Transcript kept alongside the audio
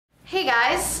Hey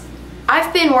guys,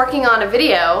 I've been working on a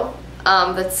video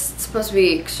that's supposed to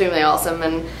be extremely awesome,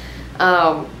 and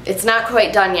it's not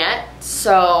quite done yet.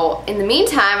 So in the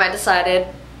meantime, I decided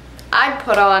I'd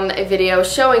put on a video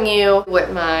showing you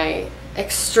what my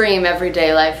extreme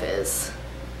everyday life is.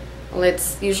 Well,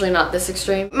 it's usually not this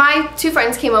extreme. My two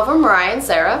friends came over, Mariah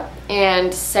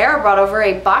and Sarah brought over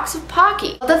a box of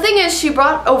Pocky. The thing is, she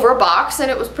brought over a box and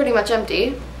it was pretty much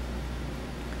empty.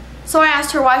 So I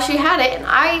asked her why she had it, and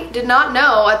I did not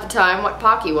know at the time what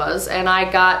Pocky was, and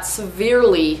I got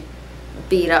severely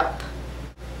beat up.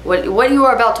 What you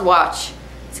are about to watch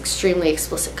is extremely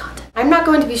explicit content. I'm not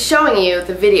going to be showing you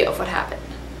the video of what happened.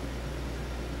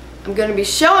 I'm going to be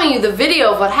showing you the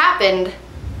video of what happened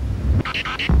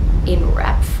in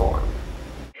rap form.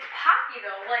 Pocky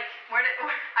though, like,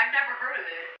 I've never heard of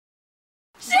it.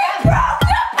 She broke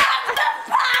the box of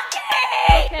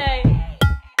Pocky! Okay.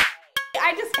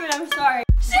 I just quit, I'm sorry.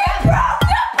 She broke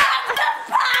the box of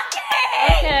Pocky!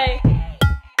 Okay.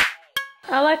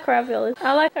 I like raviolis.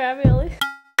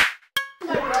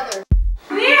 My brother.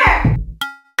 Come here!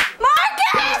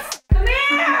 Marcus! Come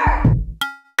here!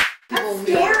 That's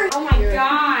scary. Oh my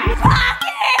god.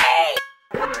 Pocky!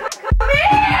 Come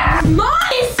here!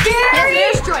 Mom is scary!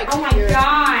 Airstrike. Oh my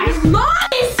god.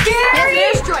 Mom is scary!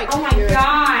 Airstrike. Oh my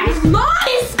god. Mom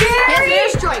is scary!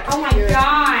 Airstrike. Oh my god.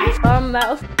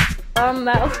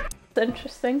 That was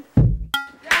interesting.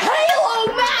 Halo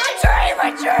Magic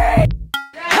Retreat!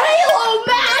 Halo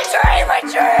Magic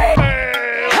Retreat!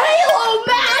 Halo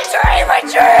Magic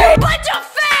Retreat! You bunch of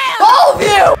fails! All of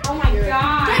you! Oh my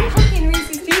god. Get Pocky and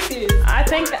Reese's Pieces. I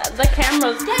think the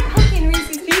camera's Get Pocky and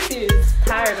Reese's Pieces.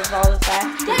 tired of all this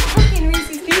action. Get Pocky and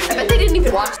Reese's Pieces. I bet they didn't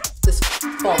even watch this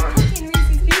far. Get Pocky and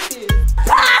Reese's Pieces.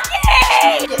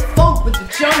 Pocky! Get funk with the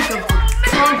chunk of the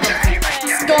chunk of the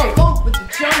skunk. Funk with the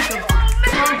chunk of the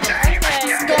chunk of the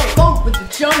skunk. Funk with the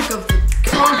chunk of the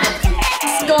chunk of the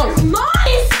skunk. Mom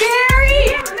is scary!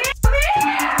 Come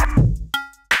here!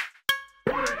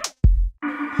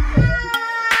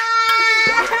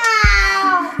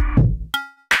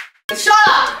 Shut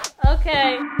up! Okay.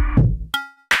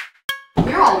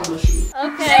 You're all in the